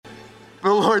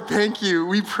But Lord, thank you.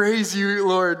 We praise you,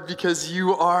 Lord, because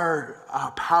you are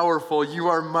powerful. You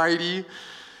are mighty.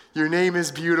 Your name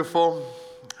is beautiful.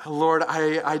 Lord,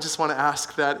 I just want to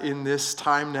ask that in this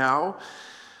time now,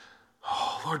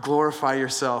 Lord, glorify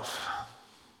yourself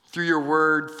through your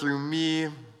word, through me,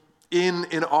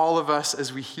 in all of us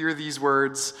as we hear these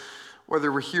words,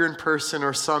 whether we're here in person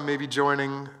or some maybe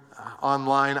joining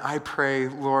online. I pray,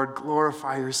 Lord,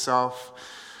 glorify yourself.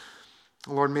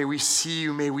 Lord, may we see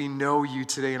you, may we know you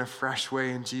today in a fresh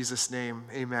way in Jesus' name.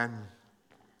 Amen.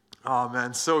 Oh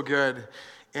man, so good.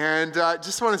 And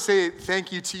just want to say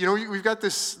thank you to, we've got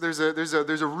this, there's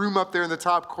a room up there in the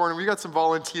top corner. We've got some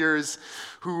volunteers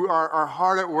who are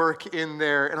hard at work in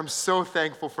there, and I'm so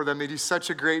thankful for them. They do such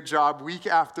a great job week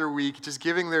after week, just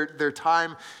giving their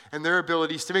time and their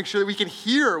abilities to make sure that we can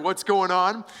hear what's going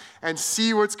on and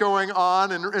see what's going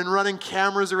on and running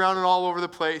cameras around and all over the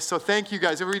place. So thank you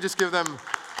guys. Everybody just give them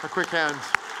a quick hand.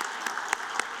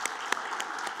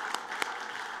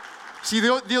 See,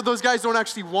 those guys don't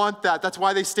actually want that. That's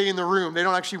why they stay in the room. They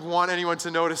don't actually want anyone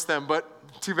to notice them, but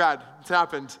too bad. It's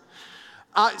happened.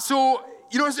 As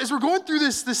we're going through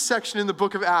this section in the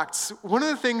book of Acts, one of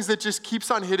the things that just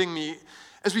keeps on hitting me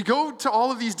as we go to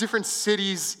all of these different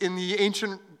cities in the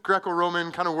ancient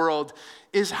Greco-Roman kind of world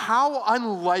is how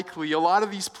unlikely a lot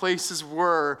of these places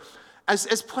were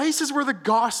as places where the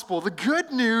gospel, the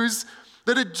good news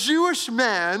that a Jewish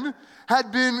man had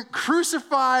been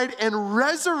crucified and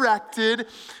resurrected,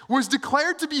 was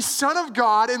declared to be Son of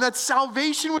God, and that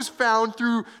salvation was found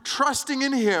through trusting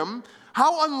in him.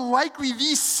 How unlikely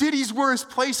these cities were as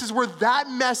places where that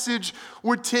message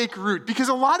would take root. Because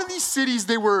a lot of these cities,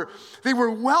 they were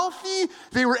wealthy,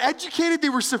 they were educated, they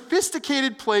were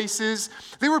sophisticated places.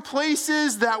 They were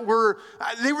places that were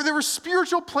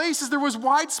spiritual places. There was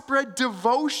widespread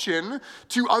devotion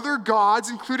to other gods,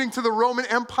 including to the Roman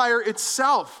Empire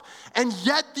itself. And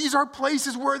yet these are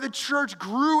places where the church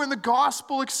grew and the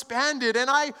gospel expanded. And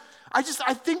I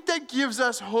think that gives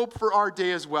us hope for our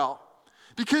day as well.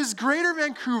 Because Greater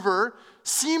Vancouver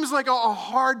seems like a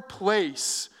hard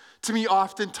place to me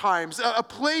oftentimes. A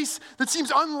place that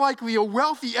seems unlikely, a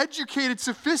wealthy, educated,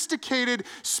 sophisticated,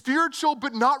 spiritual,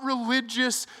 but not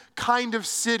religious kind of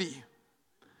city.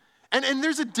 And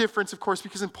there's a difference, of course,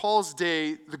 because in Paul's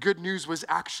day, the good news was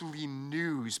actually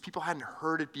news. People hadn't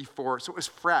heard it before, so it was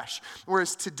fresh.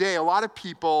 Whereas today, a lot of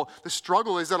people, the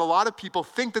struggle is that a lot of people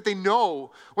think that they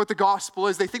know what the gospel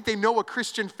is. They think they know what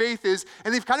Christian faith is,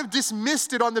 and they've kind of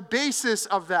dismissed it on the basis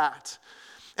of that.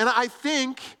 And I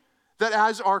think that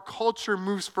as our culture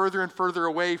moves further and further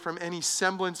away from any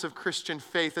semblance of Christian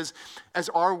faith, as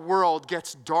our world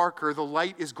gets darker, the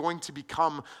light is going to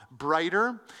become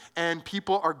brighter, and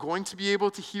people are going to be able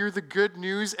to hear the good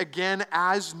news again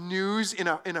as news in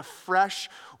a fresh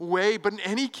way. But in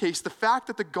any case, the fact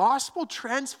that the gospel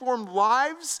transformed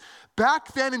lives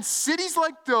back then in cities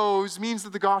like those means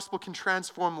that the gospel can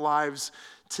transform lives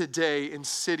today in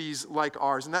cities like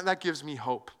ours, and that gives me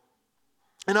hope.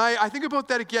 And I think about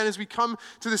that again as we come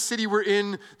to the city we're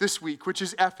in this week, which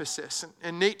is Ephesus.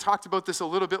 And Nate talked about this a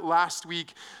little bit last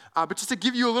week, but just to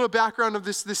give you a little background of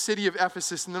this city of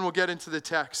Ephesus, and then we'll get into the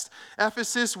text.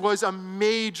 Ephesus was a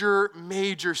major,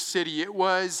 major city. It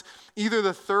was either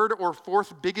the third or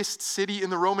fourth biggest city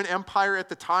in the Roman Empire at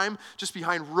the time, just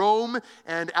behind Rome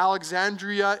and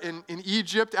Alexandria in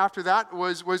Egypt. After that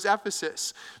was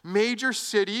Ephesus. Major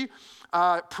city.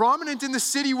 Prominent in the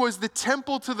city was the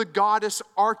temple to the goddess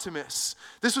Artemis.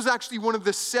 This was actually one of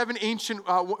the seven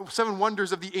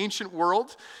wonders of the ancient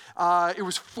world. It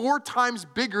was 4 times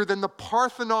bigger than the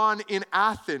Parthenon in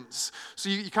Athens. So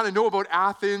you kind of know about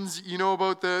Athens, you know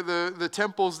about the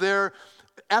temples there.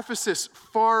 Ephesus,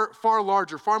 far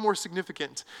larger, far more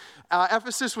significant.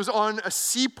 Ephesus was on a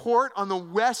seaport on the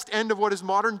west end of what is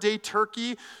modern-day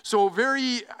Turkey. So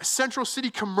very central city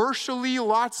commercially,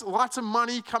 lots of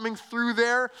money coming through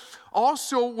there.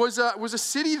 Also was a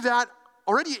city that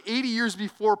already 80 years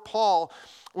before Paul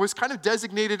was kind of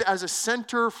designated as a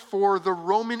center for the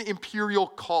Roman imperial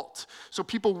cult. So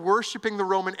people worshiping the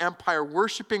Roman Empire,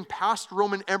 worshiping past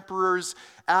Roman emperors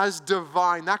as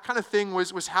divine. That kind of thing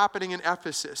was happening in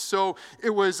Ephesus. So it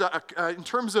was, in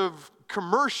terms of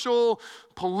commercial,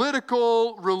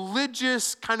 political,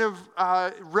 religious kind of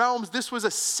realms, this was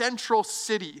a central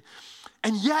city.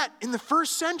 And yet, in the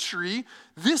first century,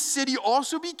 this city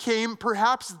also became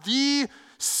perhaps the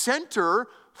center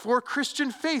for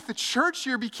Christian faith. The church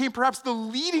here became perhaps the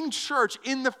leading church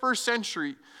in the first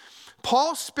century.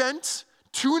 Paul spent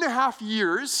 2.5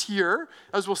 years here,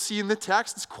 as we'll see in the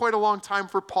text. It's quite a long time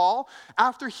for Paul.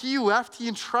 After he left, he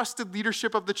entrusted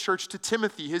leadership of the church to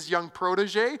Timothy, his young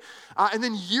protege. And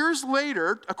then years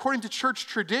later, according to church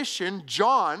tradition,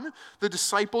 John, the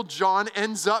disciple John,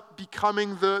 ends up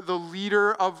becoming the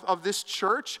leader of this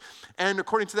church. And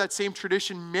according to that same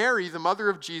tradition, Mary, the mother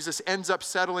of Jesus, ends up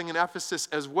settling in Ephesus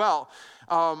as well.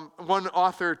 One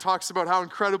author talks about how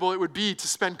incredible it would be to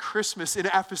spend Christmas in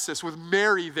Ephesus with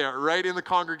Mary there, right, in the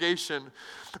congregation.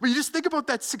 But you just think about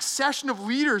that succession of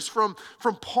leaders from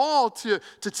Paul to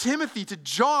Timothy to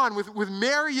John with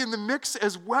Mary in the mix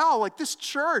as well. Like, this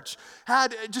church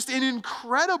had just an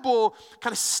incredible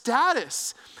kind of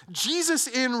status. Jesus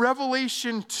in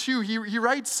Revelation 2,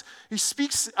 he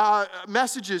speaks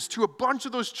messages to a bunch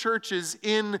of those churches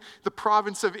in the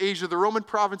province of Asia, the Roman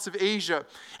province of Asia.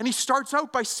 And he starts out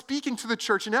by speaking to the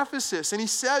church in Ephesus. And he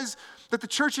says that the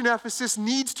church in Ephesus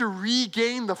needs to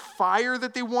regain the fire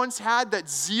that they once had, that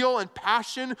zeal and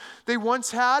passion they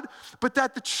once had, but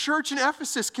that the church in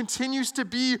Ephesus continues to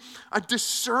be a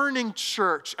discerning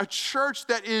church, a church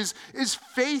that is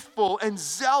faithful and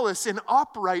zealous and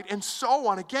upright and so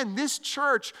on. Again, this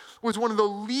church was one of the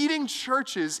leading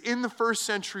churches in the first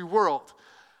century world.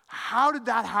 How did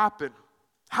that happen?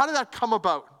 How did that come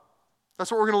about? That's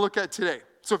what we're going to look at today.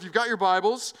 So if you've got your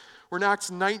Bibles, we're in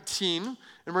Acts 19,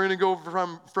 and we're going to go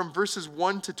from verses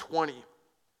 1 to 20.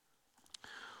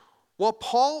 While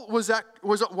Apollos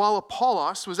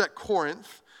was at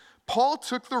Corinth, Paul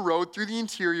took the road through the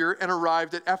interior and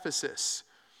arrived at Ephesus.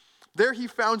 There he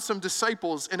found some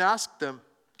disciples and asked them,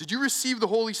 "Did you receive the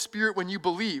Holy Spirit when you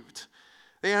believed?"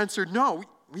 They answered, "No,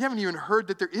 we haven't even heard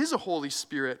that there is a Holy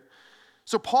Spirit."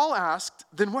 So Paul asked,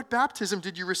 "Then what baptism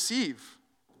did you receive?"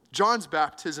 "John's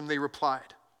baptism," they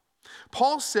replied.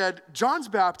 Paul said, "John's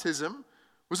baptism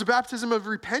was a baptism of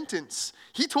repentance.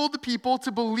 He told the people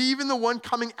to believe in the one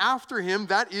coming after him,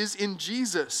 that is, in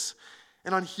Jesus."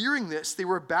 And on hearing this, they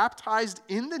were baptized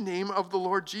in the name of the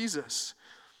Lord Jesus.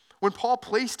 When Paul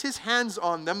placed his hands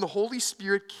on them, the Holy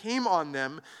Spirit came on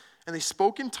them, and they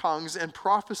spoke in tongues and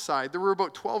prophesied. There were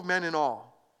about 12 men in all.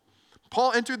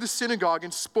 Paul entered the synagogue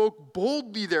and spoke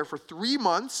boldly there for 3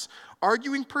 months,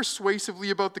 arguing persuasively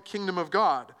about the kingdom of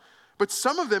God. But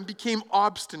some of them became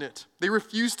obstinate. They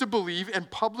refused to believe and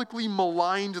publicly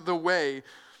maligned the way.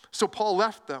 So Paul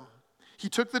left them. He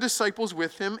took the disciples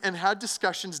with him and had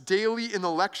discussions daily in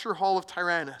the lecture hall of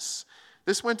Tyrannus.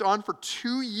 This went on for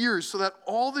 2 years, so that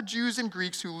all the Jews and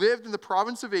Greeks who lived in the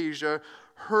province of Asia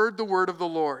heard the word of the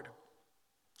Lord.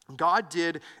 God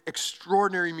did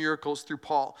extraordinary miracles through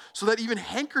Paul, so that even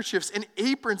handkerchiefs and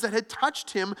aprons that had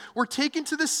touched him were taken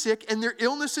to the sick, and their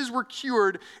illnesses were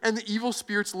cured, and the evil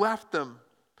spirits left them.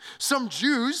 Some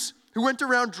Jews who went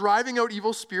around driving out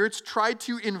evil spirits tried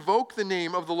to invoke the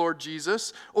name of the Lord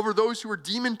Jesus over those who were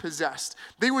demon-possessed.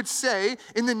 They would say,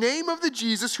 "In the name of the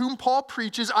Jesus whom Paul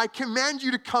preaches, I command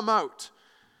you to come out."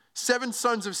 7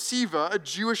 sons of Sceva, a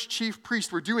Jewish chief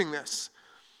priest, were doing this.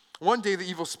 One day the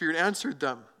evil spirit answered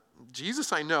them,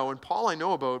 "Jesus I know, and Paul I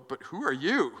know about, but who are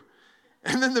you?"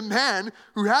 And then the man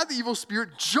who had the evil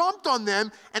spirit jumped on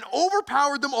them and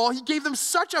overpowered them all. He gave them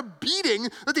such a beating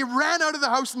that they ran out of the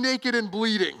house naked and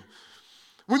bleeding.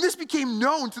 When this became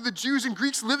known to the Jews and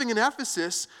Greeks living in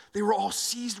Ephesus, they were all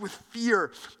seized with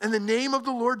fear, and the name of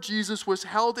the Lord Jesus was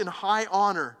held in high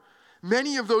honor.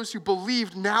 Many of those who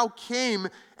believed now came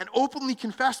and openly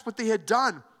confessed what they had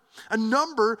done. A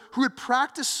number who had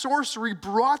practiced sorcery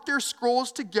brought their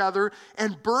scrolls together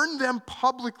and burned them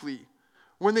publicly.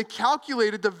 When they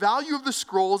calculated the value of the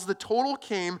scrolls, the total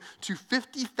came to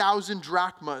 50,000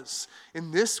 drachmas.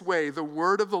 In this way, the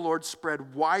word of the Lord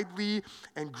spread widely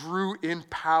and grew in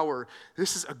power.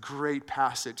 This is a great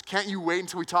passage. Can't you wait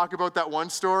until we talk about that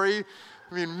one story?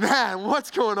 I mean, man,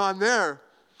 what's going on there?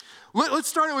 Let's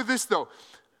start it with this, though.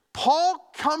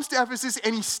 Paul comes to Ephesus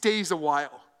and he stays a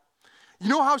while. You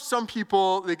know how some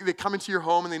people, they come into your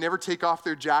home and they never take off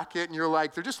their jacket and you're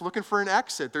like, they're just looking for an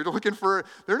exit. They're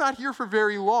not here for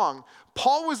very long.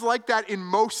 Paul was like that in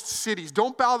most cities.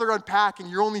 Don't bother unpacking.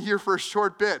 You're only here for a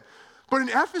short bit. But in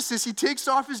Ephesus, he takes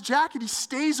off his jacket. He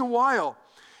stays a while.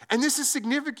 And this is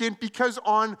significant because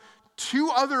on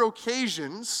 2 other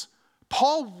occasions,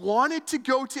 Paul wanted to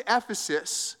go to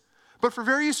Ephesus, but for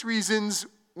various reasons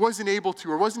wasn't able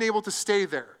to stay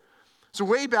there. So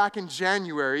way back in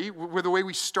January, the way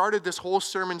we started this whole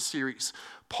sermon series,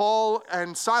 Paul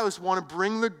and Silas want to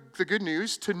bring the good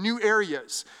news to new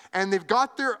areas. And they've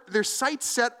got their sights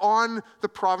set on the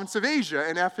province of Asia,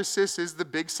 and Ephesus is the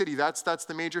big city. That's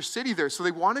the major city there. So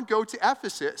they want to go to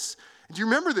Ephesus. And do you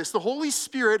remember this? The Holy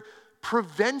Spirit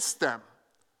prevents them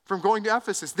from going to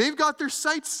Ephesus. They've got their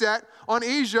sights set on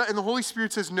Asia, and the Holy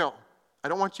Spirit says, no, I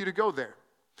don't want you to go there.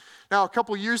 Now, a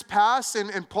couple years pass,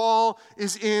 and Paul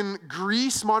is in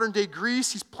Greece, modern-day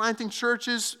Greece. He's planting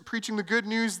churches, preaching the good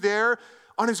news there.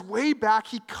 On his way back,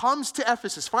 he comes to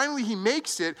Ephesus. Finally, he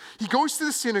makes it. He goes to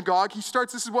the synagogue. He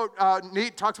starts, this is what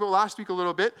Nate talked about last week a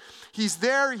little bit. He's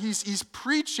there, he's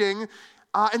preaching,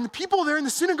 and the people there in the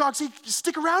synagogue say,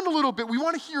 stick around a little bit. We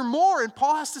want to hear more. And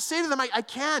Paul has to say to them, I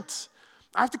can't.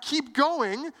 I have to keep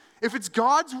going. If it's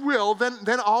God's will, then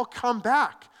I'll come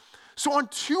back. So on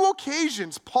 2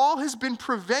 occasions, Paul has been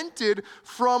prevented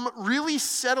from really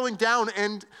settling down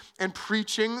and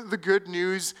preaching the good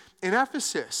news in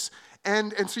Ephesus.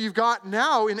 And so you've got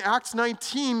now in Acts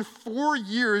 19, 4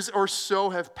 years or so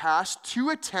have passed,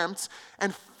 2 attempts,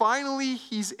 and finally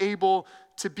he's able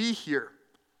to be here.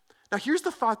 Now here's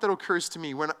the thought that occurs to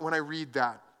me when I read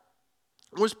that.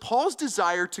 Was Paul's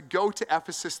desire to go to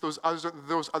Ephesus those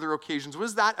other occasions,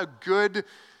 was that a good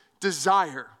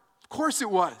desire? Of course it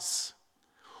was.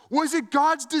 Was it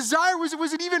God's desire? Was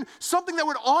it even something that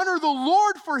would honor the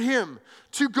Lord for him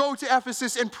to go to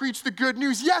Ephesus and preach the good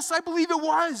news? Yes, I believe it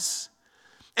was.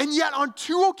 And yet on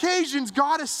 2 occasions,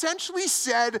 God essentially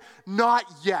said, not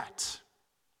yet.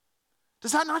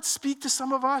 Does that not speak to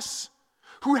some of us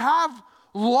who have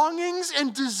longings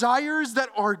and desires that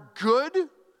are good,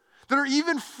 that are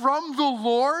even from the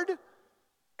Lord,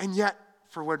 and yet,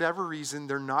 for whatever reason,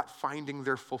 they're not finding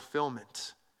their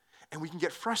fulfillment? And we can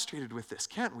get frustrated with this,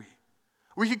 can't we?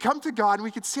 We could come to God and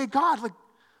we could say, God, what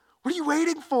are you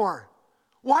waiting for?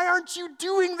 Why aren't you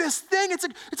doing this thing? It's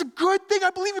a good thing. I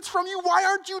believe it's from you. Why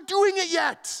aren't you doing it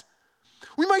yet?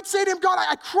 We might say to him, God,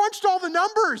 I crunched all the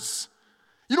numbers.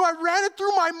 I ran it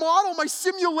through my model, my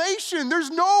simulation.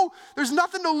 There's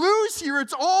nothing to lose here.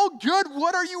 It's all good.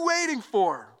 What are you waiting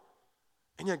for?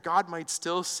 And yet God might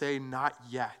still say, not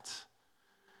yet.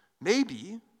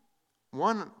 Maybe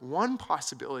one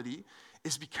possibility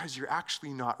is because you're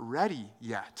actually not ready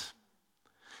yet.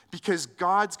 Because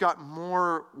God's got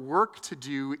more work to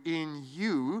do in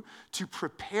you to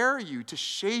prepare you, to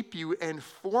shape you and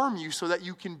form you so that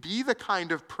you can be the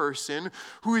kind of person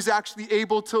who is actually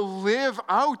able to live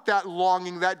out that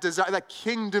longing, that desire, that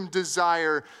kingdom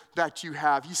desire that you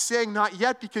have. He's saying not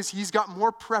yet because he's got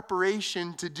more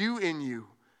preparation to do in you.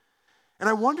 And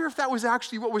I wonder if that was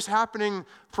actually what was happening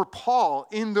for Paul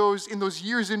in those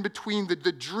years in between the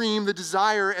dream, the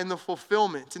desire, and the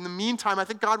fulfillment. In the meantime, I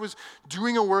think God was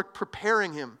doing a work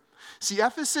preparing him. See,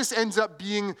 Ephesus ends up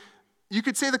being, you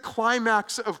could say, the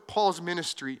climax of Paul's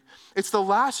ministry. It's the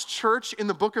last church in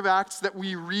the book of Acts that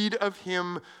we read of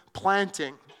him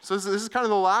planting. So this is kind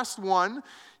of the last one.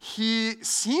 He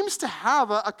seems to have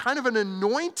a kind of an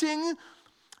anointing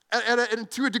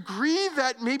to a degree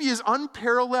that maybe is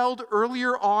unparalleled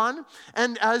earlier on.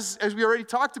 And as we already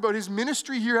talked about, his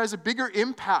ministry here has a bigger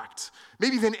impact,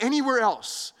 maybe than anywhere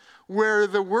else, where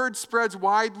the word spreads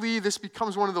widely. This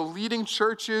becomes one of the leading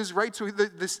churches, right? So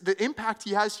the impact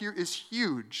he has here is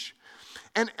huge.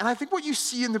 And I think what you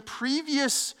see in the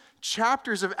previous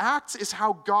chapters of Acts is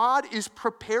how God is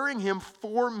preparing him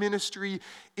for ministry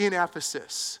in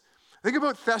Ephesus. Think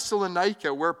about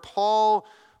Thessalonica, where Paul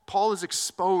is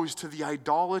exposed to the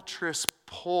idolatrous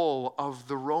pull of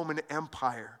the Roman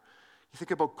Empire. You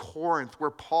think about Corinth, where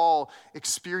Paul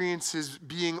experiences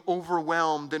being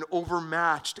overwhelmed and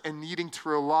overmatched and needing to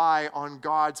rely on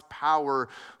God's power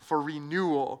for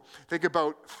renewal. Think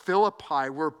about Philippi,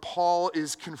 where Paul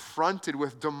is confronted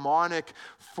with demonic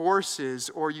forces.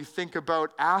 Or you think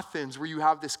about Athens, where you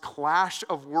have this clash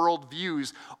of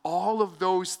worldviews. All of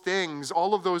those things,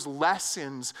 all of those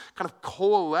lessons kind of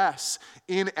coalesce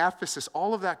in Ephesus.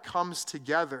 All of that comes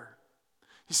together.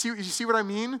 You see what I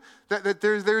mean? That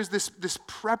there's this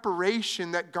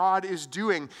preparation that God is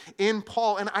doing in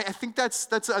Paul. And I think that's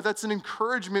an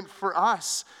encouragement for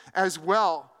us as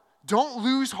well. Don't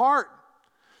lose heart.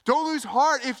 Don't lose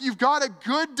heart if you've got a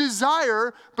good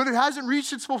desire, but it hasn't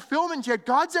reached its fulfillment yet.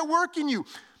 God's at work in you.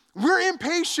 We're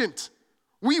impatient.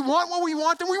 We want what we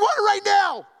want, and we want it right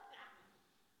now.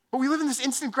 But we live in this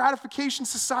instant gratification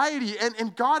society,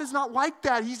 and God is not like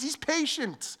that. He's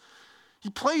patient. He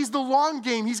plays the long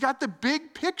game. He's got the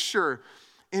big picture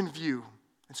in view.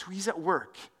 And so he's at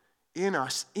work in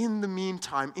us, in the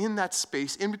meantime, in that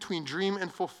space, in between dream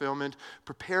and fulfillment,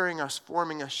 preparing us,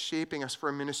 forming us, shaping us for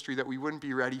a ministry that we wouldn't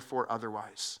be ready for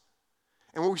otherwise.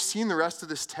 And what we see in the rest of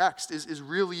this text is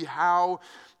really how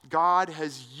God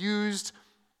has used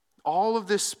all of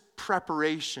this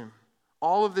preparation,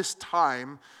 all of this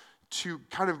time to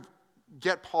kind of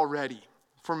get Paul ready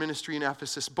for ministry in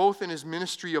Ephesus, both in his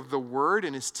ministry of the word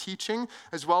and his teaching,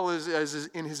 as well as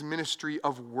in his ministry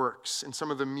of works and some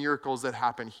of the miracles that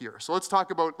happen here. So let's talk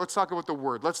about the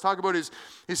word. Let's talk about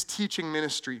his teaching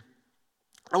ministry.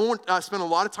 I won't spend a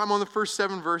lot of time on the first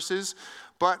 7 verses,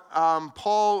 but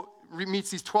Paul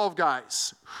meets these 12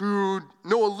 guys who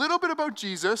know a little bit about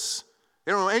Jesus.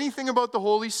 They don't know anything about the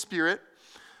Holy Spirit.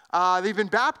 They've been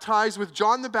baptized with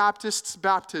John the Baptist's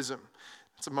baptism.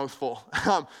 It's a mouthful.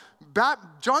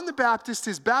 John the Baptist,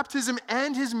 his baptism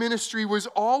and his ministry was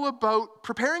all about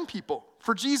preparing people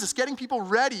for Jesus, getting people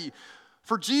ready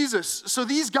for Jesus. So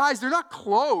these guys, they're not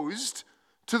closed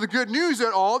to the good news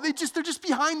at all. They're just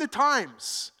behind the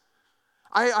times.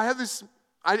 I have this,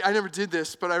 I never did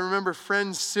this, but I remember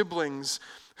friends' siblings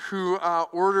who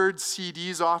ordered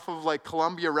CDs off of like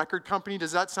Columbia Record Company.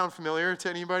 Does that sound familiar to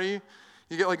anybody?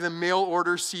 You get like the mail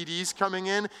order CDs coming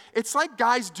in. It's like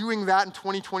guys doing that in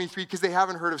 2023 because they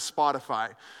haven't heard of Spotify,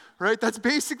 right? That's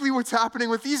basically what's happening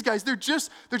with these guys. They're just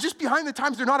behind the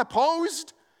times. They're not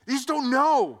opposed. They just don't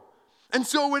know. And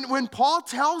so when Paul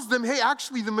tells them, hey,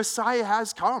 actually the Messiah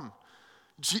has come.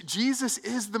 Jesus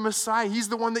is the Messiah. He's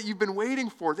the one that you've been waiting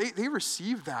for. They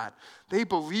receive that. They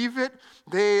believe it.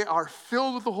 They are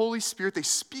filled with the Holy Spirit. They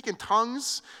speak in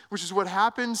tongues, which is what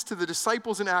happens to the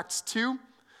disciples in Acts 2.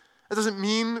 That doesn't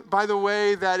mean, by the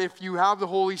way, that if you have the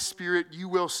Holy Spirit, you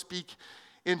will speak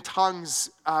in tongues.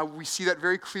 We see that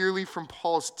very clearly from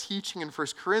Paul's teaching in 1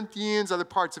 Corinthians, other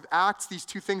parts of Acts. These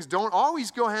two things don't always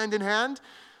go hand in hand.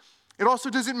 It also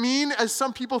doesn't mean, as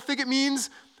some people think it means,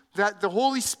 that the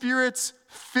Holy Spirit's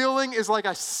filling is like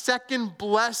a second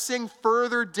blessing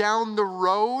further down the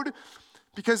road.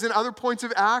 Because in other points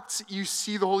of Acts, you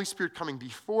see the Holy Spirit coming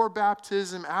before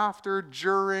baptism, after,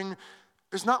 during.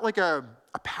 There's not like a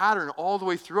pattern all the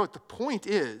way throughout. The point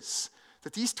is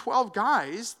that these 12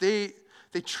 guys, they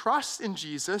trust in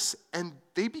Jesus and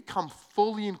they become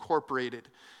fully incorporated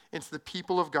into the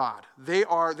people of God. They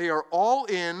are all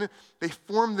in. They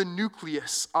form the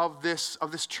nucleus of this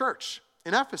church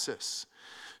in Ephesus.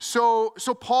 So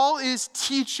Paul is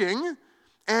teaching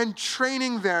and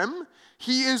training them.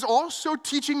 He is also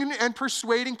teaching and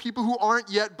persuading people who aren't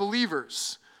yet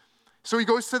believers. So he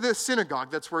goes to the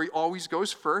synagogue. That's where he always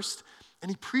goes first. And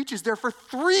he preaches there for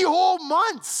 3 whole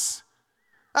months.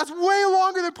 That's way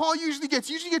longer than Paul usually gets.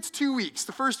 He usually gets 2 weeks.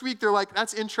 The first week, they're like,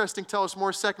 that's interesting, tell us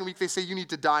more. Second week, they say, you need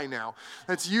to die now.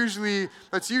 That's usually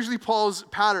Paul's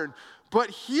pattern.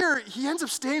 But here, he ends up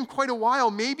staying quite a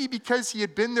while, maybe because he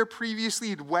had been there previously.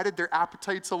 He'd whetted their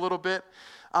appetites a little bit.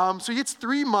 So he gets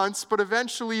 3 months, but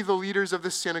eventually the leaders of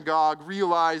the synagogue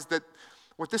realize that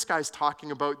what this guy's talking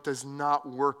about does not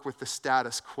work with the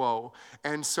status quo.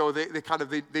 And so they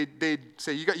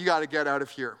say, you got to get out of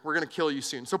here. We're going to kill you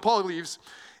soon. So Paul leaves,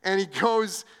 and he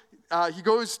goes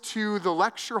to the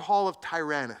lecture hall of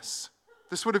Tyrannus.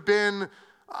 This would have been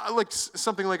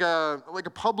something like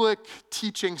a public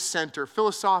teaching center,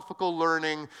 philosophical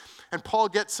learning. And Paul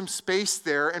gets some space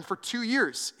there, and for 2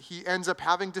 years, he ends up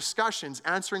having discussions,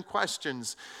 answering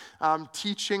questions,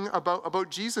 teaching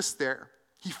about Jesus there.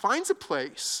 He finds a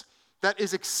place that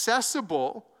is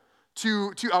accessible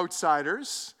to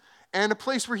outsiders and a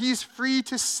place where he's free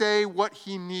to say what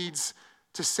he needs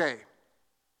to say.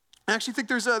 I actually think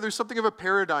there's something of a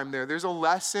paradigm there. There's a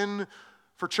lesson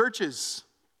for churches,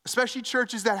 especially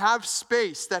churches that have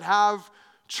space, that have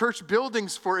church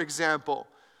buildings, for example.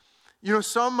 You know,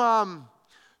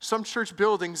 some church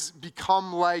buildings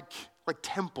become like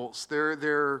temples.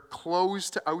 They're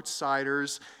closed to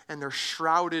outsiders and they're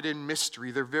shrouded in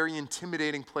mystery. They're very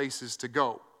intimidating places to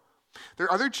go. There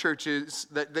are other churches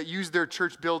that use their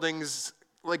church buildings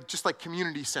just like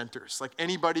community centers. Like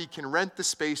anybody can rent the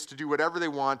space to do whatever they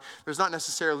want. There's not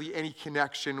necessarily any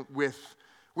connection with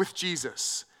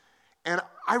Jesus. And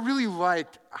I really like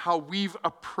how we've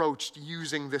approached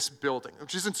using this building,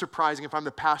 which isn't surprising. If I'm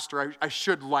the pastor, I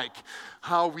should like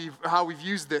how we've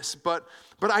used this. But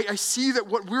I see that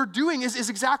what we're doing is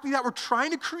exactly that. We're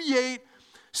trying to create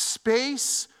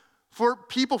space for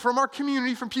people from our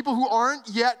community, from people who aren't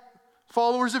yet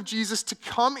followers of Jesus, to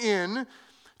come in,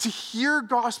 to hear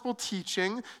gospel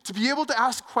teaching, to be able to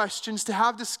ask questions, to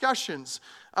have discussions.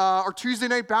 Our Tuesday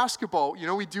night basketball,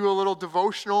 we do a little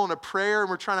devotional and a prayer, and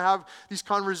we're trying to have these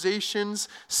conversations.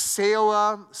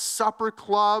 Selah, Supper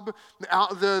Club,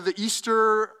 the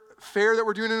Easter fair that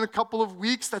we're doing in a couple of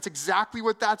weeks, that's exactly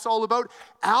what that's all about.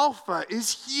 Alpha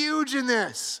is huge in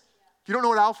this. If you don't know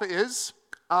what Alpha is,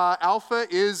 Alpha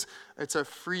it's a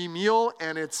free meal,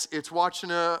 and it's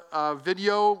watching a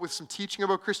video with some teaching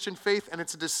about Christian faith, and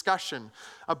it's a discussion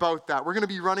about that. We're going to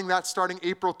be running that starting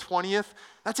April 20th.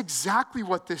 That's exactly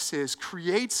what this is.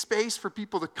 Create space for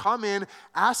people to come in,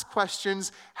 ask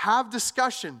questions, have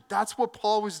discussion. That's what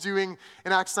Paul was doing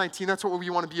in Acts 19. That's what we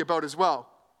want to be about as well.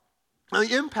 Now,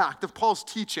 the impact of Paul's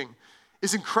teaching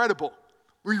is incredible.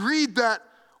 We read that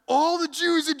all the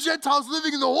Jews and Gentiles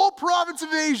living in the whole province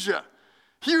of Asia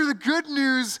hear the good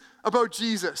news about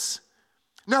Jesus.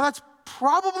 Now, that's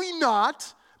probably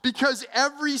not because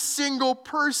every single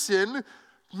person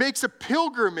makes a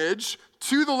pilgrimage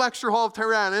to the lecture hall of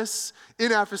Tyrannus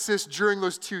in Ephesus during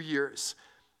those 2 years.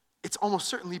 It's almost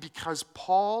certainly because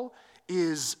Paul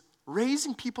is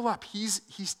raising people up.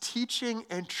 He's teaching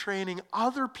and training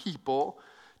other people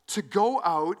to go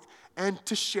out and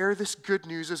to share this good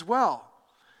news as well.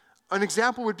 An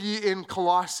example would be in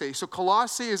Colossae. So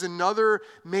Colossae is another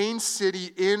main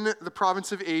city in the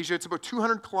province of Asia. It's about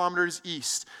 200 kilometers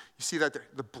east. You see that there,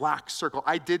 the black circle.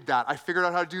 I did that. I figured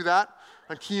out how to do that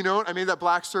on Keynote. I made that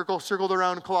black circle, circled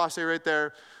around Colossae right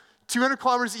there. 200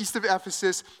 kilometers east of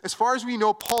Ephesus. As far as we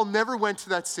know, Paul never went to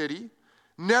that city,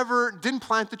 didn't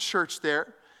plant the church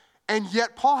there, and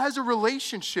yet Paul has a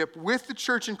relationship with the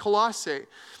church in Colossae.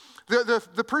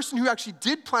 The person who actually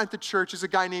did plant the church is a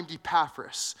guy named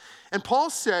Epaphras. And Paul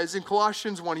says in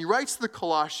Colossians 1, he writes to the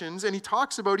Colossians, and he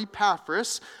talks about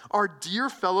Epaphras, our dear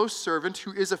fellow servant,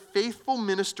 who is a faithful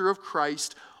minister of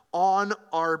Christ on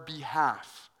our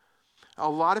behalf. A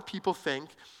lot of people think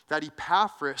that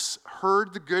Epaphras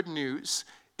heard the good news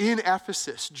in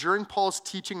Ephesus during Paul's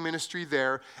teaching ministry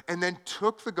there, and then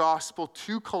took the gospel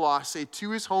to Colossae, to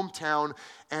his hometown,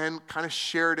 and kind of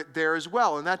shared it there as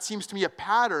well. And that seems to me a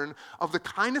pattern of the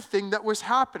kind of thing that was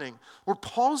happening. Where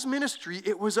Paul's ministry,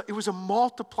 it was a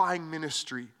multiplying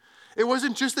ministry. It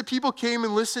wasn't just that people came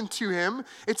and listened to him.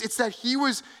 It's that he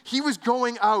was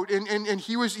going out and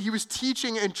he was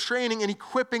teaching and training and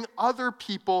equipping other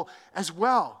people as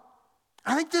well.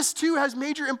 I think this too has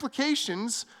major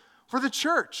implications for the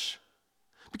church.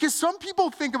 Because some people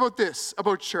think about this,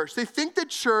 about church. They think that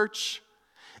church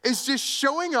is just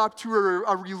showing up to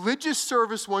a religious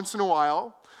service once in a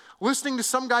while, listening to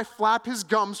some guy flap his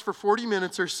gums for 40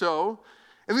 minutes or so,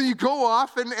 and then you go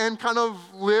off and kind of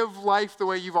live life the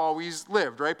way you've always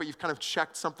lived, right? But you've kind of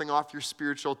checked something off your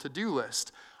spiritual to-do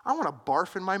list. I want to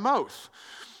barf in my mouth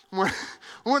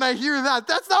when I hear that.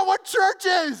 That's not what church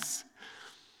is.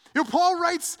 You know, Paul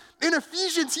writes in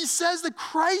Ephesians, he says that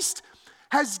Christ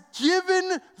has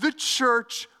given the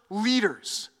church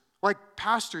leaders, like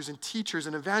pastors and teachers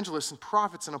and evangelists and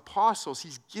prophets and apostles.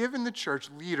 He's given the church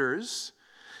leaders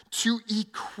to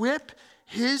equip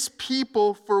his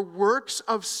people for works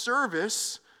of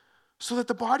service so that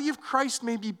the body of Christ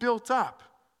may be built up.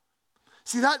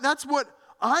 See, that's what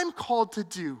I'm called to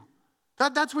do.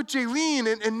 That's what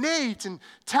Jaylene and Nate and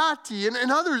Tati and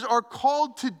others are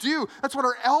called to do. That's what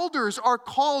our elders are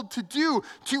called to do,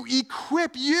 to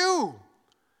equip you.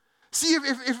 See,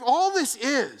 if all this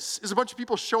is a bunch of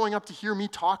people showing up to hear me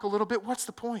talk a little bit, what's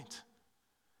the point?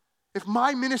 If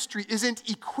my ministry isn't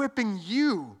equipping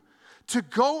you to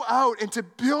go out and to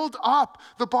build up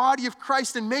the body of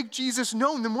Christ and make Jesus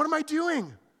known, then what am I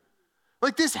doing?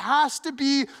 Like, this has to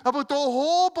be about the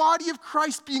whole body of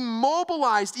Christ being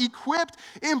mobilized, equipped,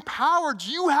 empowered.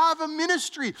 You have a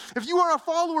ministry. If you are a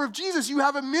follower of Jesus, you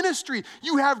have a ministry.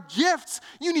 You have gifts.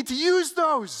 You need to use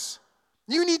those.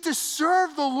 You need to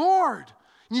serve the Lord.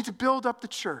 You need to build up the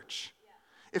church.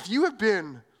 If you have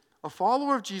been a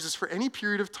follower of Jesus for any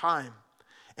period of time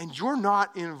and you're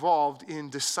not involved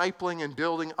in discipling and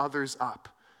building others up,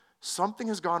 something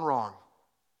has gone wrong.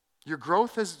 Your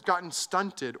growth has gotten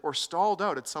stunted or stalled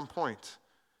out at some point.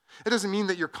 It doesn't mean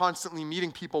that you're constantly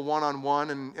meeting people one-on-one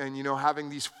and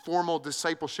having these formal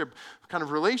discipleship kind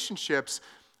of relationships,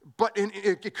 but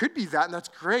it could be that, and that's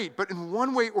great. But in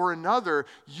one way or another,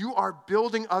 you are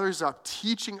building others up,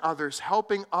 teaching others,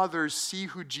 helping others see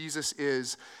who Jesus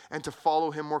is and to follow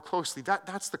him more closely.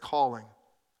 That's the calling.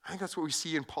 I think that's what we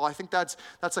see in Paul. I think that's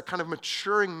a kind of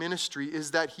maturing ministry, is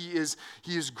that he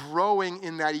is growing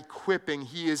in that equipping.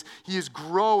 He is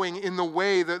growing in the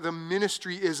way that the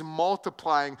ministry is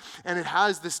multiplying, and it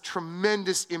has this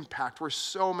tremendous impact where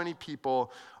so many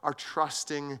people are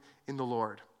trusting in the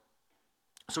Lord.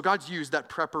 So God's used that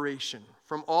preparation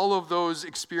from all of those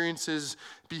experiences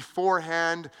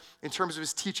beforehand in terms of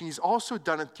his teaching. He's also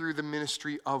done it through the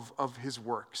ministry of his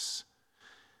works.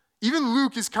 Even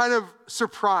Luke is kind of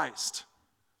surprised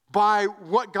by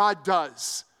what God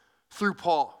does through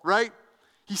Paul, right?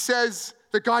 He says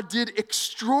that God did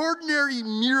extraordinary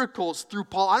miracles through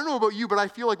Paul. I don't know about you, but I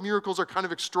feel like miracles are kind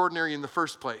of extraordinary in the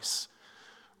first place,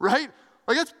 right?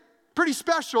 Like that's pretty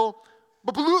special,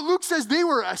 but Luke says they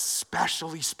were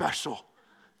especially special.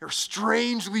 They were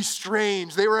strangely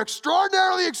strange. They were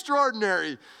extraordinarily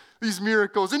extraordinary, these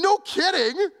miracles. And no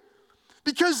kidding,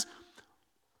 because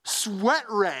sweat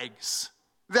rags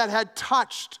that had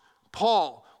touched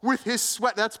Paul with his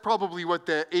sweat, that's probably what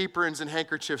the aprons and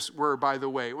handkerchiefs were, by the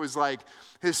way. It was like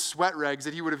his sweat rags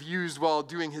that he would have used while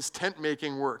doing his tent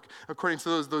making work, according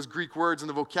to those Greek words and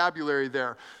the vocabulary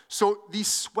there. So these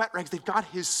sweat rags, they've got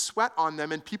his sweat on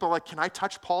them, and people are like, can I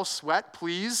touch Paul's sweat,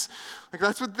 please? Like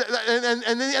that's what,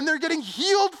 and they're getting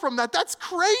healed from that. That's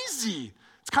crazy.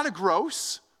 It's kind of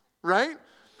gross, right?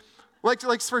 Like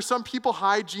for some people,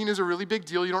 hygiene is a really big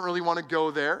deal. You don't really want to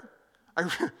go there. I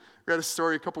read a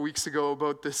story a couple weeks ago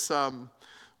about this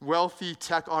wealthy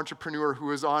tech entrepreneur who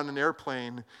was on an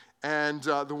airplane, and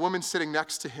the woman sitting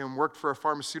next to him worked for a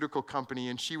pharmaceutical company,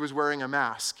 and she was wearing a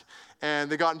mask.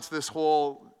 And they got into this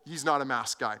whole, he's not a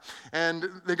mask guy, and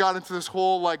they got into this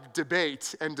whole like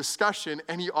debate and discussion,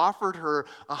 and he offered her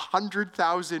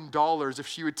 $100,000 if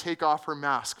she would take off her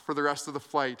mask for the rest of the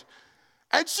flight.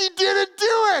 And she didn't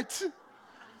do it.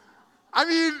 I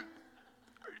mean,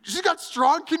 she's got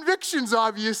strong convictions,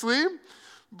 obviously,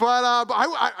 but I'm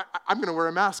going to wear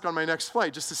a mask on my next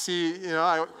flight just to see,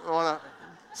 I want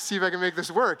to see if I can make this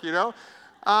work,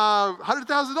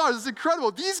 $100,000 is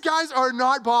incredible. These guys are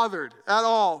not bothered at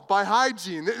all by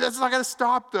hygiene. That's not going to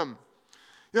stop them.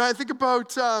 I think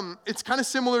about, it's kind of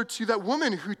similar to that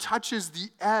woman who touches the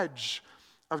edge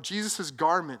of Jesus'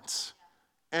 garment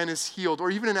and is healed.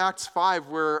 Or even in Acts 5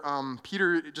 where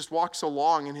Peter just walks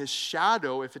along and his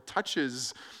shadow, if it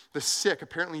touches the sick,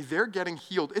 apparently they're getting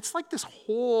healed. It's like this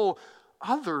whole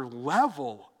other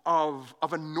level of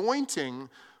anointing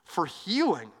for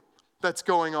healing that's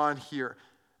going on here.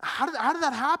 How did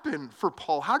that happen for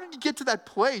Paul? How did he get to that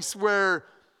place where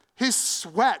his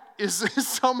sweat is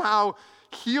somehow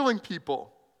healing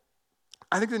people?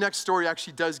 I think the next story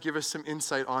actually does give us some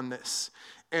insight on this.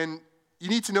 And you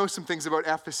need to know some things about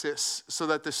Ephesus so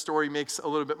that this story makes a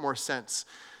little bit more sense.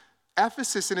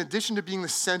 Ephesus, in addition to being the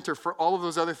center for all of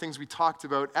those other things we talked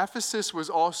about, Ephesus was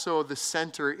also the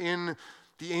center in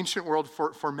the ancient world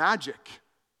for magic.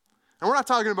 And we're not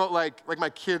talking about like my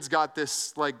kids got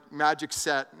this like magic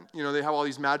set. They have all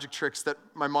these magic tricks that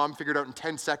my mom figured out in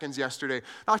 10 seconds yesterday.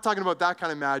 Not talking about that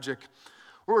kind of magic.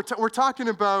 We're talking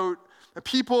about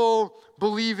people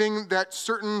believing that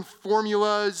certain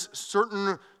formulas,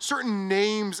 certain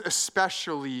names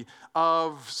especially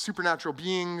of supernatural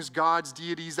beings, gods,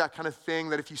 deities, that kind of thing,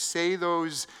 that if you say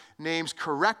those names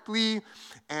correctly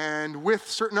and with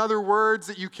certain other words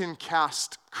that you can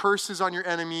cast curses on your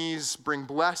enemies, bring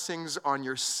blessings on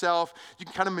yourself. You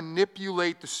can kind of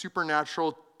manipulate the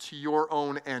supernatural to your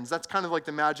own ends. That's kind of like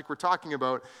the magic we're talking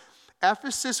about.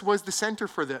 Ephesus was the center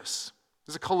for this.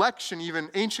 There's a collection,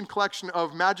 even ancient collection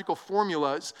of magical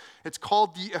formulas. It's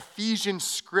called the Ephesian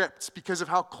scripts because of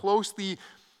how closely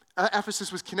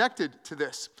Ephesus was connected to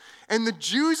this. And the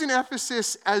Jews in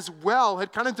Ephesus as well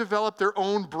had kind of developed their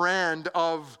own brand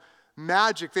of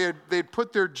magic. They'd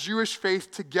put their Jewish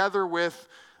faith together with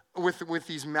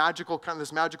these magical, kind of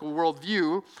this magical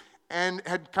worldview, and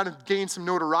had kind of gained some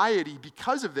notoriety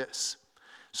because of this.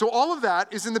 So all of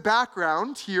that is in the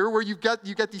background here, where you get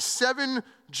these 7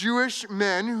 Jewish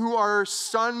men who are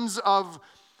sons of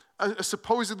a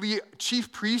supposedly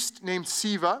chief priest named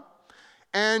Siva,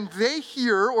 and they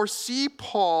hear or see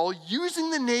Paul using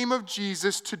the name of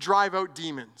Jesus to drive out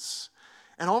demons.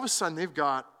 And all of a sudden they've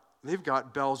got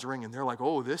bells ringing. They're like,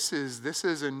 oh, this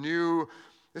is a new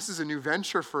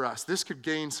venture for us. This could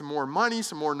gain some more money,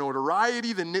 some more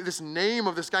notoriety. This name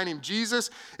of this guy named Jesus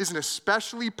is an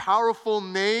especially powerful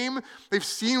name. They've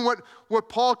seen what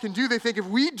Paul can do. They think if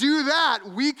we do that,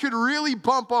 we could really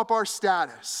bump up our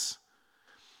status.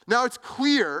 Now it's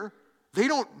clear they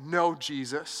don't know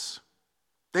Jesus.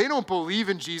 They don't believe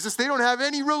in Jesus. They don't have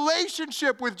any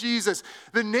relationship with Jesus.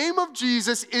 The name of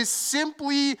Jesus is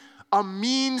simply a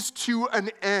means to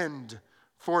an end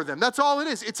for them. That's all it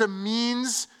is. It's a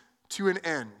means to an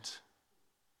end.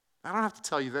 I don't have to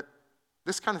tell you that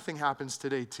this kind of thing happens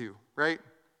today too, right?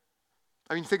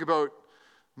 I mean, think about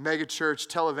megachurch,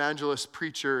 televangelist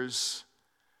preachers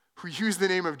who use the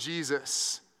name of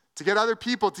Jesus to get other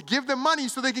people to give them money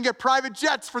so they can get private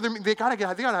jets for them. They gotta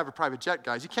have a private jet,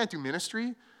 guys. You can't do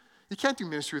ministry. You can't do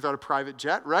ministry without a private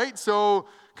jet, right? So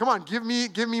come on, give me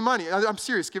money. I'm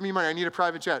serious, give me money. I need a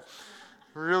private jet.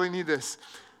 I really need this.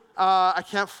 I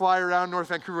can't fly around North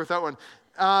Vancouver without one.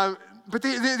 But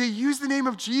they use the name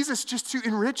of Jesus just to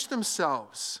enrich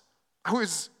themselves. I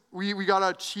was we got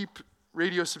a cheap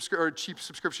cheap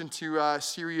subscription to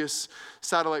Sirius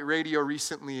satellite radio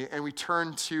recently, and we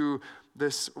turned to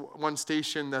this one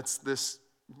station that's this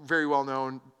very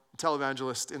well-known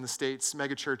televangelist in the States,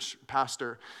 megachurch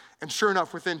pastor. And sure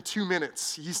enough, within 2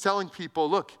 minutes, he's telling people,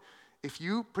 look, if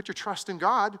you put your trust in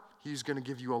God, he's going to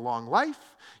give you a long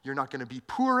life. You're not going to be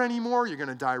poor anymore. You're going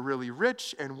to die really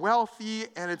rich and wealthy.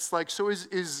 And it's like, so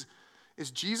is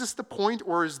Jesus the point,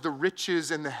 or is the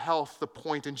riches and the health the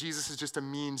point, and Jesus is just a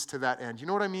means to that end? You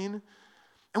know what I mean?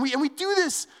 And we do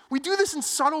this in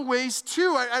subtle ways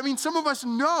too. I mean, some of us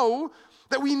know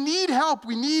that we need help.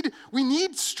 We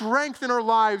need strength in our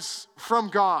lives from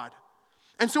God.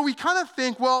 And so we kind of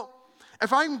think, well,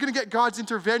 if I'm going to get God's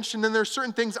intervention, then there's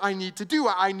certain things I need to do.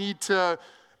 I need to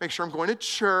make sure I'm going to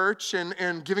church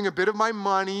and giving a bit of my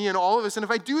money and all of this. And if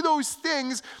I do those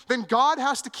things, then God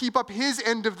has to keep up his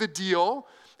end of the deal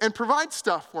and provide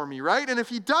stuff for me, right? And if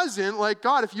he doesn't, like,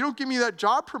 God, if you don't give me that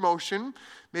job promotion,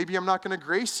 maybe I'm not going to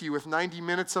grace you with 90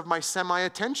 minutes of my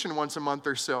semi-attention once a month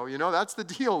or so. You know, that's the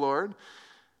deal, Lord.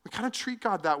 We kind of treat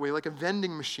God that way, like a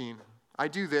vending machine. I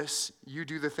do this, you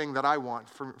do the thing that I want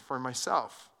for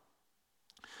myself.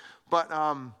 But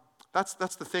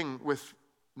that's the thing with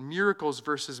miracles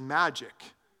versus magic.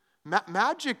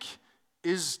 Magic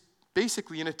is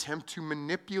basically an attempt to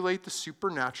manipulate the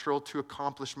supernatural to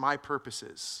accomplish my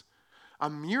purposes. A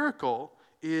miracle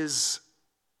is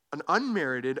an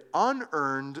unmerited,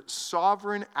 unearned,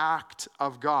 sovereign act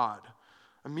of God.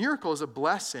 A miracle is a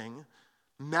blessing.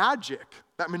 Magic,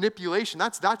 that manipulation,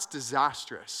 that's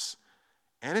disastrous.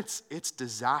 And it's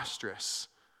disastrous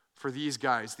for these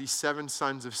guys, these 7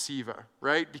 sons of Sceva,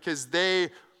 right? Because they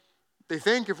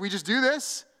think if we just do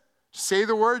this, say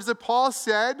the words that Paul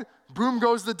said, boom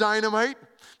goes the dynamite,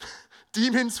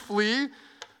 demons flee,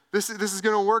 this is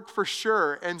going to work for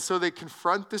sure. And so they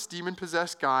confront this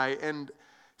demon-possessed guy and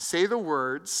say the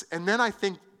words, and then I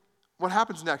think what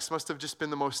happens next must have just been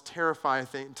the most terrifying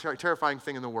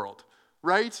thing in the world,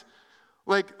 right?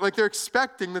 Like they're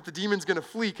expecting that the demon's going to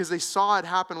flee because they saw it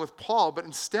happen with Paul, but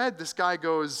instead this guy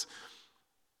goes,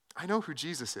 I know who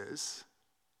Jesus is.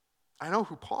 I know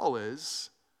who Paul is,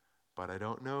 but I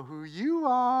don't know who you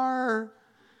are.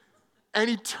 And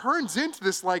he turns into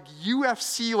this like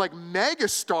UFC like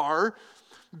megastar,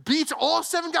 beats all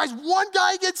 7 guys. One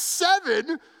guy gets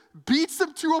 7, beats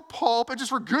them to a pulp, and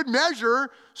just for good measure,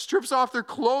 strips off their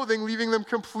clothing, leaving them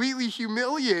completely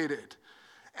humiliated.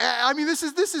 I mean, this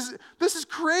is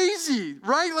crazy,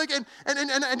 right? Like, and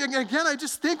again, I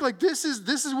just think like this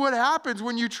is what happens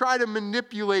when you try to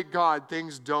manipulate God.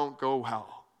 Things don't go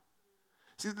well.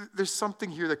 See, there's something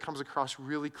here that comes across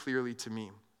really clearly to me.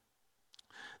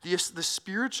 The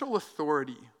spiritual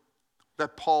authority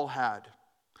that Paul had,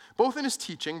 both in his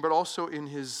teaching, but also in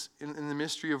the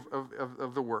ministry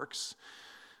of the works,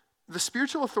 the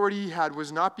spiritual authority he had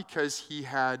was not because he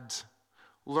had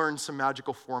learned some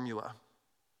magical formula.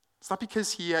 It's not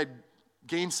because he had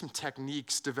gained some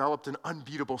techniques, developed an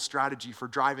unbeatable strategy for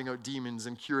driving out demons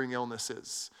and curing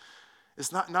illnesses.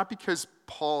 It's not because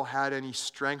Paul had any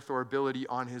strength or ability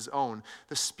on his own.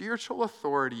 The spiritual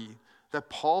authority that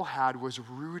Paul had was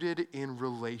rooted in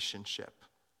relationship.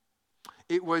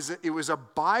 It was a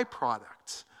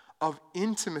byproduct of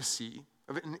intimacy,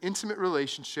 of an intimate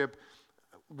relationship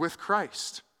with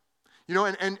Christ. You know,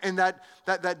 and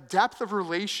that depth of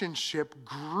relationship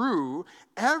grew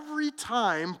every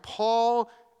time Paul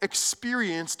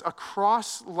experienced a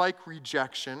cross-like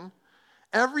rejection,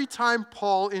 every time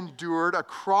Paul endured a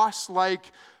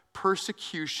cross-like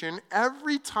persecution,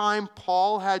 every time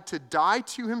Paul had to die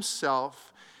to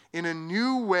himself in a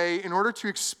new way in order to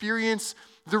experience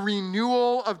the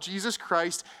renewal of Jesus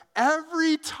Christ,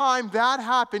 every time that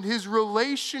happened, his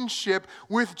relationship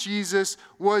with Jesus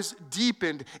was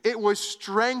deepened. It was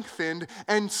strengthened.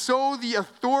 And so the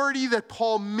authority that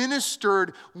Paul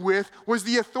ministered with was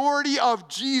the authority of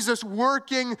Jesus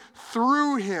working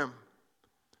through him.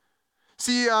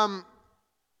 See, the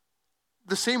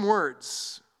same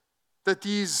words that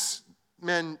these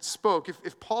men spoke,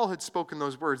 if Paul had spoken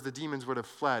those words, the demons would have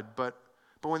fled. But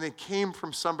when they came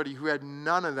from somebody who had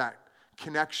none of that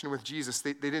connection with Jesus,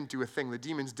 they didn't do a thing. The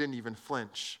demons didn't even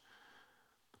flinch.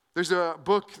 There's a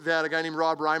book that a guy named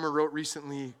Rob Reimer wrote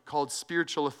recently called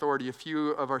Spiritual Authority. A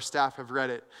few of our staff have read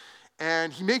it.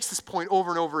 And he makes this point over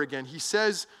and over again. He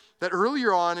says that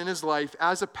earlier on in his life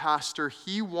as a pastor,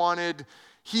 he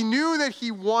knew that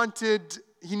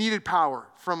he needed power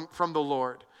from the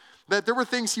Lord. That there were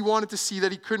things he wanted to see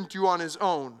that he couldn't do on his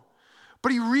own.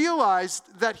 But he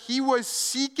realized that he was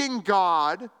seeking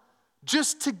God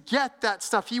just to get that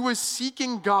stuff. He was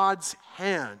seeking God's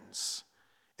hands.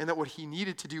 And that what he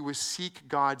needed to do was seek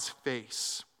God's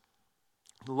face.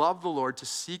 love the Lord, to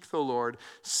seek the Lord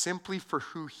simply for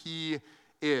who he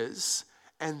is,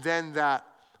 and then that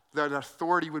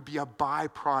authority would be a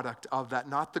byproduct of that,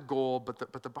 not the goal, but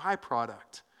the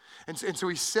byproduct. And so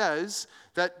he says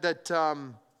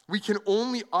that we can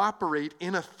only operate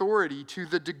in authority to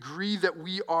the degree that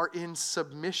we are in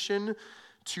submission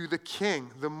to the King.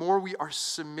 The more we are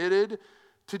submitted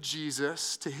to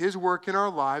Jesus, to his work in our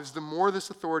lives, the more this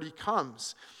authority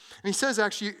comes. And he says,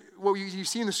 actually, what you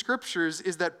see in the scriptures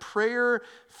is that prayer,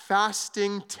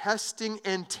 fasting, testing,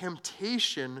 and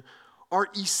temptation are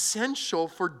essential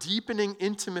for deepening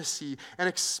intimacy, and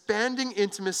expanding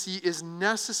intimacy is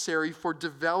necessary for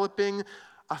developing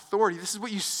authority. This is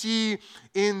what you see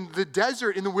in the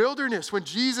desert, in the wilderness, when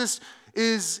Jesus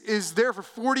is there for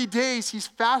 40 days. He's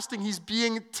fasting. He's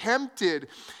being tempted.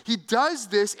 He does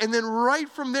this, and then right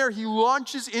from there, he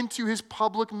launches into his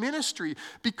public ministry,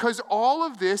 because all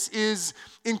of this is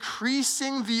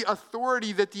increasing the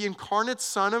authority that the incarnate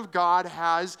Son of God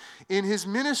has in his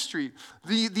ministry.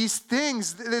 These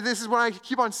things, this is what I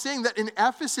keep on saying, that in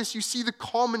Ephesus, you see the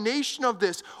culmination of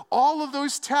this. All of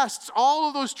those tests, all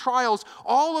of those trials,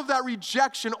 all of that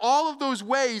rejection, all of those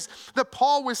ways that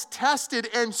Paul was tested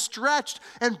and stretched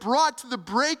and brought to the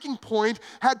breaking point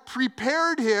had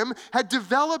prepared him, had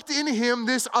developed in him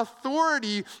this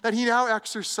authority that he now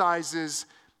exercises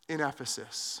in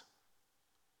Ephesus.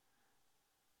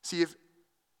 See,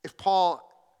 if Paul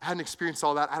hadn't experienced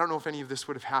all that, I don't know if any of this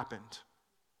would have happened.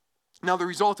 Now, the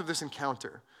result of this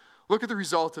encounter, look at the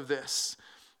result of this.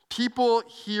 People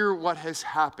hear what has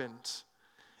happened,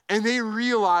 and they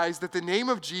realize that the name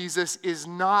of Jesus is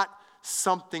not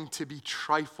something to be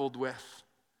trifled with.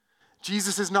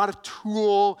 Jesus is not a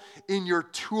tool in your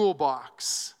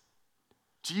toolbox.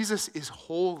 Jesus is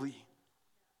holy.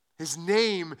 His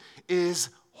name is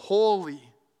holy.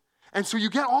 And so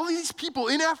you get all these people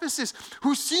in Ephesus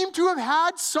who seem to have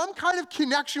had some kind of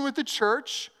connection with the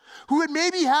church, who had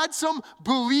maybe had some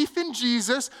belief in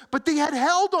Jesus, but they had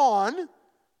held on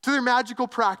to their magical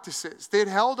practices. They had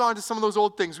held on to some of those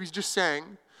old things we just sang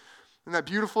in that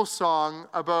beautiful song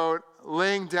about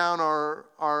laying down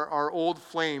our old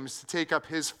flames to take up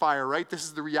his fire, right? This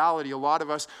is the reality. A lot of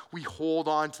us, we hold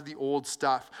on to the old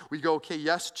stuff. We go, okay,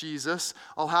 yes, Jesus,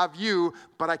 I'll have you,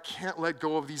 but I can't let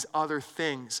go of these other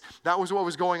things. That was what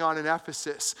was going on in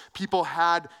Ephesus. People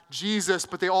had Jesus,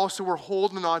 but they also were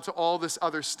holding on to all this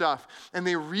other stuff. And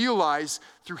they realize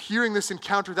through hearing this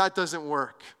encounter, that doesn't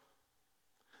work.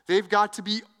 They've got to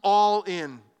be all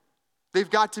in. They've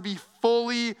got to be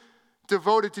fully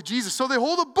devoted to Jesus. So they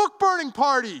hold a book burning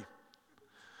party,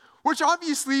 which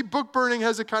obviously book burning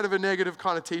has a kind of a negative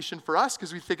connotation for us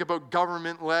because we think about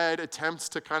government-led attempts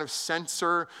to kind of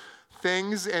censor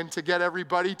things and to get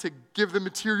everybody to give the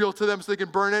material to them so they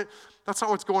can burn it. That's not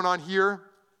what's going on here,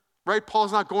 right?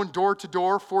 Paul's not going door to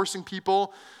door forcing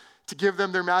people to give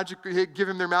him their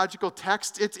magical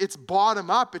text. It's bottom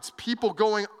up. It's people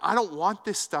going, I don't want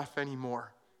this stuff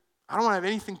anymore. I don't want to have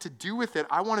anything to do with it.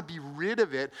 I want to be rid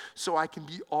of it so I can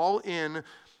be all in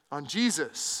on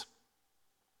Jesus.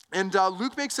 And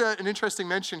Luke makes an interesting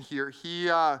mention here.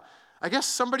 I guess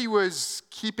somebody was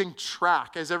keeping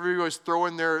track as everybody was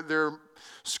throwing their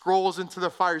scrolls into the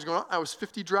fire. He's going, that was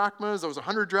 50 drachmas, that was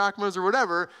 100 drachmas, or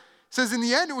whatever. It says in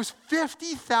the end, it was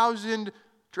 50,000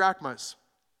 drachmas.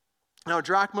 Now, a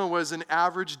drachma was an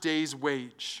average day's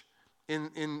wage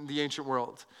in the ancient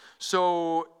world.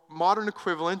 So modern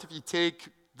equivalent, if you take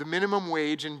the minimum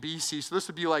wage in BC, so this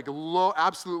would be like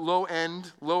absolute low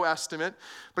end, low estimate,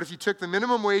 but if you took the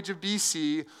minimum wage of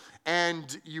BC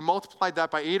and you multiplied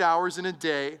that by 8 hours in a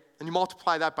day, and you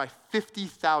multiply that by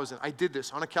 50,000, I did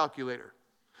this on a calculator,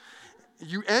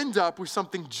 you end up with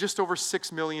something just over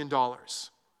 $6 million.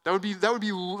 That would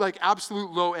be like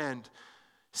absolute low end.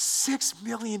 $6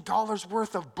 million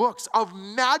worth of books, of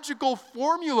magical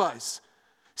formulas.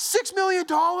 $6 million.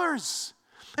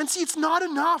 And see, it's not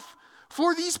enough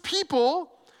for these people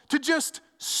to just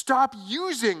stop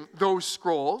using those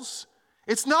scrolls.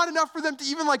 It's not enough for them to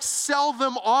even sell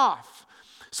them off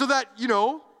so that,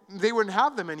 they wouldn't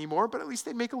have them anymore, but at least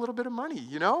they'd make a little bit of money,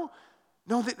 No,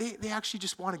 they actually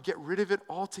just want to get rid of it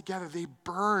altogether. They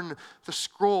burn the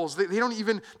scrolls. They don't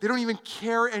even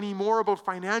care anymore about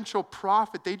financial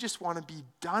profit. They just want to be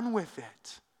done with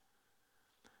it.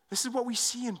 This is what we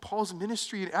see in Paul's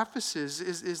ministry in Ephesus,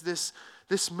 is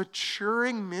this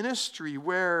maturing ministry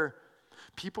where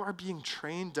people are being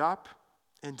trained up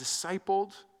and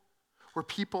discipled, where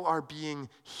people are being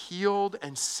healed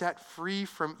and set free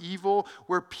from evil,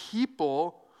 where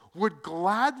people would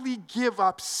gladly give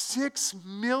up $6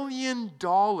 million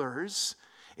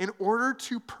in order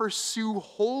to pursue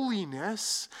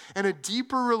holiness and a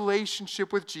deeper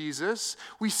relationship with Jesus,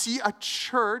 we see a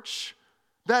church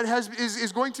that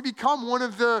is going to become one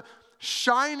of the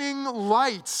shining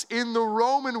lights in the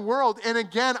Roman world. And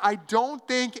again, I don't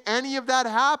think any of that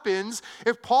happens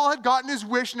if Paul had gotten his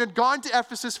wish and had gone to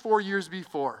Ephesus 4 years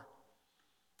before.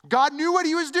 God knew what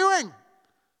he was doing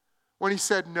when he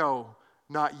said, no,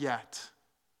 not yet.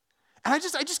 And I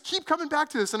just keep coming back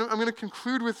to this, and I'm going to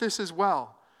conclude with this as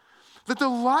well. That the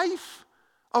life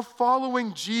of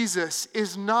following Jesus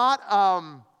is not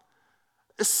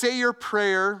a say your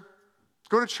prayer,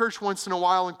 go to church once in a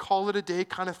while and call it a day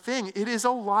kind of thing. It is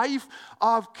a life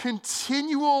of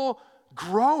continual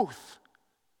growth.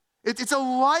 It's a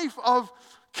life of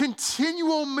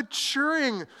continual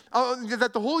maturing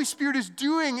that the Holy Spirit is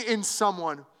doing in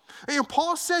someone.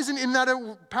 Paul says in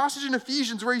that passage in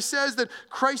Ephesians where he says that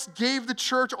Christ gave the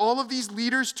church all of these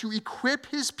leaders to equip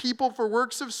his people for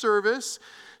works of service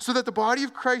so that the body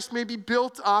of Christ may be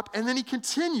built up. And then he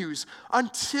continues,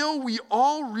 until we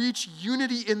all reach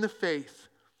unity in the faith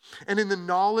and in the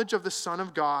knowledge of the Son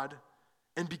of God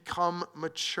and become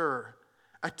mature,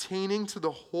 attaining to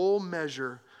the whole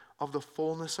measure of the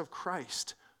fullness of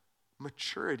Christ.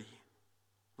 Maturity.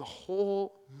 The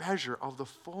whole measure of the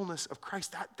fullness of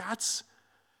Christ. That's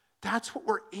what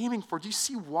we're aiming for. Do you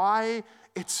see why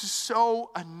it's so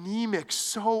anemic,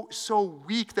 so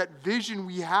weak, that vision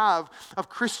we have of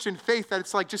Christian faith, that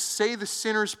it's like just say the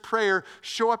sinner's prayer,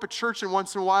 show up at church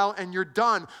once in a while, and you're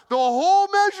done. The whole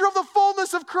measure of the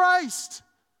fullness of Christ.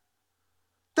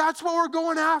 That's what we're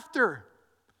going after.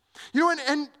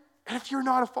 And if you're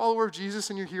not a follower of Jesus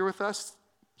and you're here with us,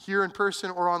 here in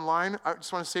person or online, I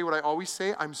just want to say what I always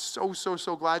say. I'm so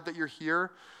glad that you're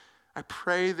here. I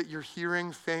pray that you're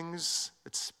hearing things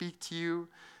that speak to you,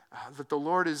 that the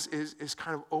Lord is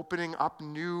kind of opening up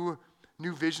new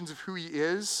visions of who he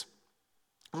is.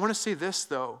 I want to say this,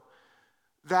 though,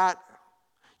 that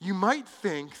you might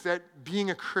think that being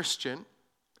a Christian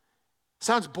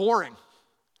sounds boring.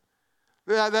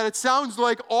 That it sounds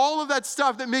like all of that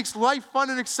stuff that makes life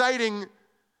fun and exciting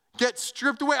get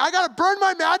stripped away. I got to burn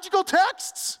my magical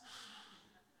texts.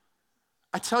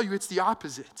 I tell you, it's the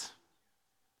opposite.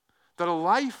 That a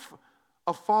life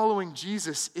of following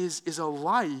Jesus is a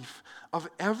life of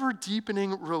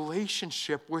ever-deepening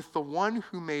relationship with the one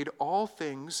who made all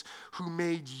things, who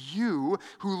made you,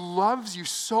 who loves you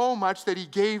so much that he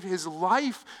gave his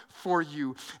life for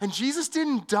you. And Jesus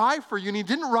didn't die for you, and he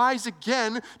didn't rise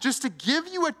again just to give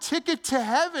you a ticket to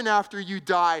heaven after you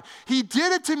die. He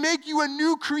did it to make you a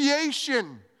new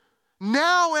creation,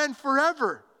 now and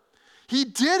forever. He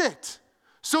did it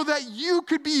so that you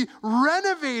could be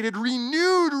renovated,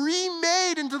 renewed,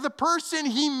 remade into the person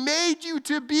he made you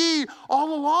to be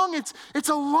all along. It's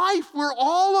a life where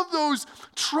all of those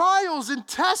trials and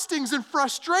testings and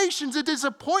frustrations and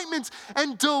disappointments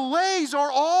and delays are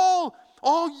all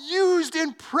used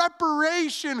in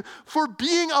preparation for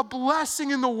being a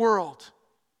blessing in the world.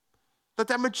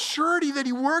 That maturity that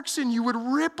he works in you would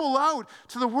ripple out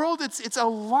to the world. It's a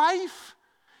life.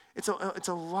 It's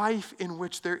a life in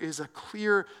which there is a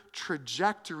clear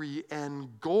trajectory and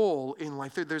goal in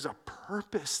life. There's a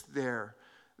purpose there.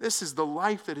 This is the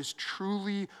life that is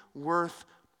truly worth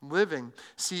living.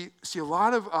 See, a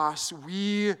lot of us,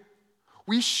 we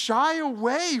shy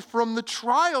away from the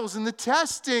trials and the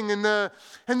testing and the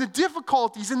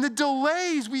difficulties and the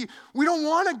delays. We don't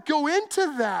want to go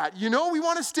into that, We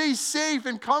want to stay safe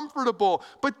and comfortable.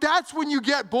 But that's when you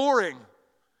get boring.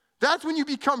 That's when you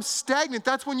become stagnant.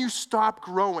 That's when you stop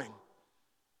growing.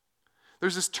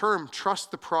 There's this term,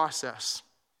 trust the process.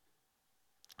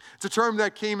 It's a term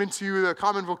that came into the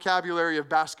common vocabulary of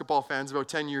basketball fans about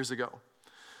 10 years ago.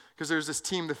 Because there's this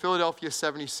team, the Philadelphia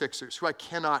 76ers, who I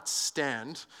cannot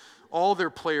stand. All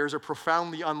their players are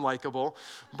profoundly unlikable.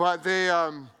 But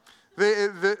the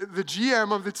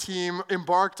GM of the team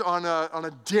embarked on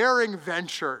a daring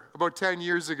venture about 10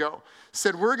 years ago.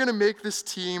 Said, we're going to make this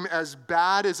team as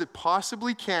bad as it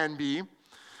possibly can be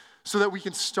so that we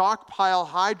can stockpile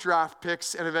high draft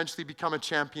picks and eventually become a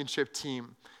championship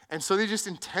team. And so they just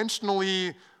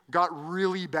intentionally got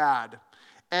really bad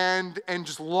and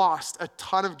just lost a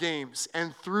ton of games.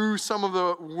 And through some of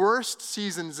the worst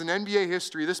seasons in NBA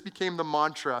history, this became the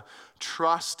mantra,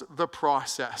 trust the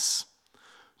process.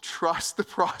 Trust the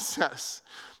process.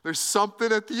 There's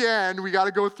something at the end. We got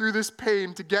to go through this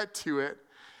pain to get to it.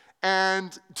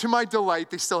 And to my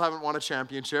delight, they still haven't won a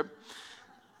championship.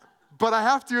 But I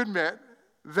have to admit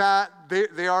that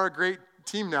they are a great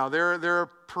team now. They're a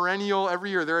perennial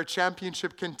every year. They're a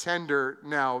championship contender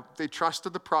now. They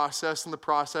trusted the process, and the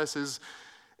process is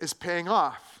paying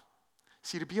off.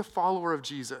 See, to be a follower of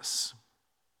Jesus,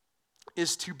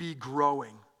 is to be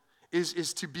growing,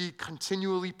 is to be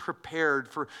continually prepared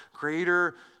for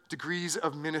greater degrees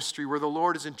of ministry where the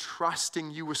Lord is entrusting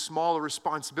you with smaller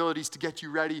responsibilities to get you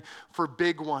ready for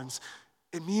big ones.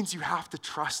 It means you have to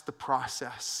trust the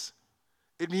process.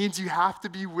 It means you have to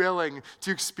be willing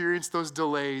to experience those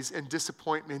delays and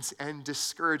disappointments and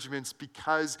discouragements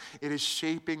because it is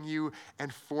shaping you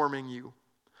and forming you.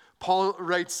 Paul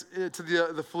writes to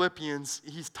the Philippians,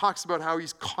 he talks about how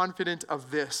he's confident of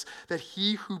this, that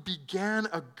he who began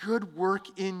a good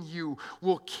work in you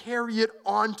will carry it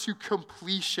on to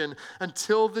completion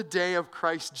until the day of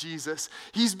Christ Jesus.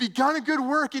 He's begun a good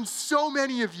work in so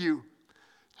many of you.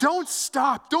 Don't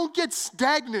stop. Don't get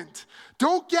stagnant.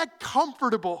 Don't get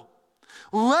comfortable.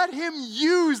 Let him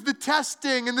use the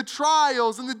testing and the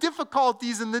trials and the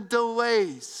difficulties and the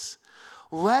delays.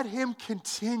 Let him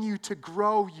continue to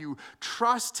grow you.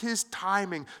 Trust his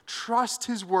timing. Trust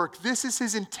his work. This is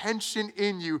his intention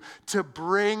in you to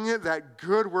bring that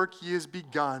good work he has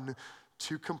begun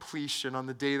to completion on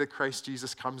the day that Christ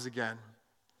Jesus comes again.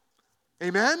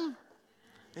 Amen?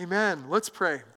 Amen. Let's pray.